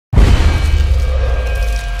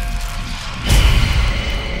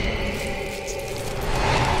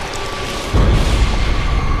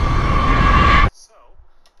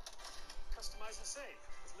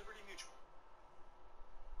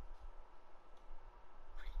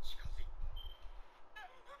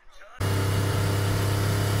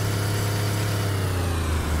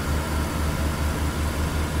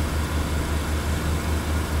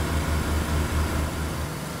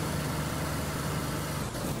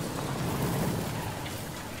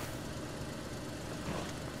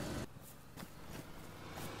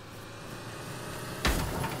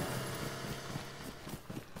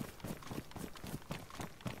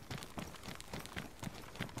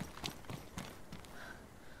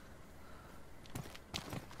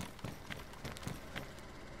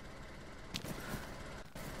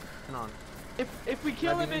down. If we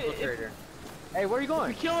kill him, Hey, where are you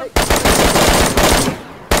going? If we kill him.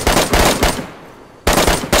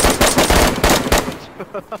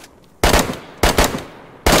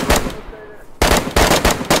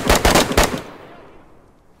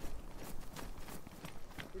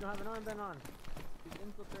 You don't have an armband on. He's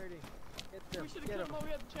infiltrating. Get them. We should have killed him while we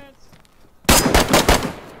had the chance.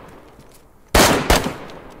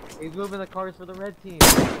 He's moving the cars for the red team.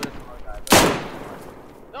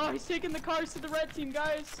 Oh, he's taking the cars to the red team,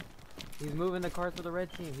 guys. He's moving the cars for the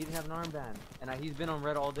red team. He didn't have an armband, and he's been on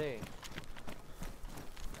red all day.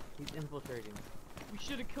 He's infiltrating. We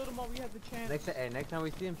should have killed him while we had the chance. Next time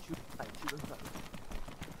we see him, shoot on sight.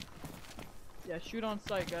 Yeah, shoot on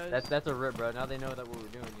sight, guys. That's a rip, bro. Now they know that what we're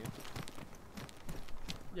doing,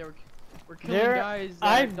 Yeah, we're killing guys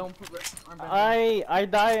that don't put red armband on. I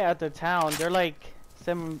die at the town. They're like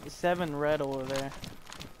seven red over there.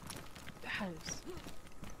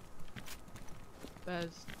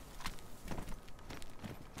 Baz.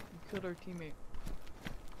 You killed our teammate.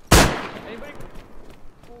 Anybody?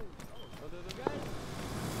 Oh, the guys?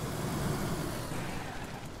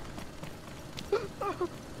 Come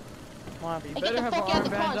on, You Hey, better get the have fuck out of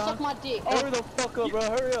the car and armband suck on. my dick. Hurry the fuck up, bro.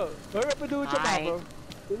 Hurry up. Hurry up and do what your mouth, bro.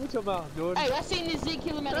 Do what your mouth, Jordan. Hey, I seen this Z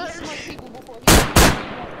kill him at least smart people before he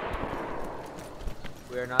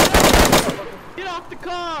We are not. Get off the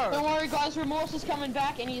car! Don't worry guys, Remorse is coming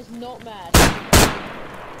back and he is not mad.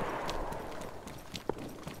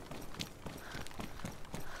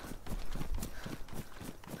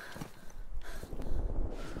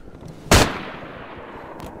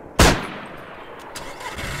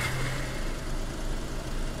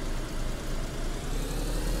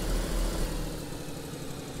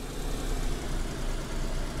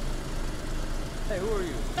 Hey, who are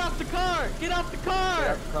you? Get off the car! Get off the car! Get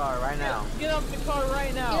out the car right now. Get off the car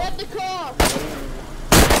right now! Get out the car!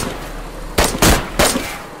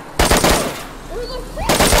 Where the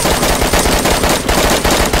fuck?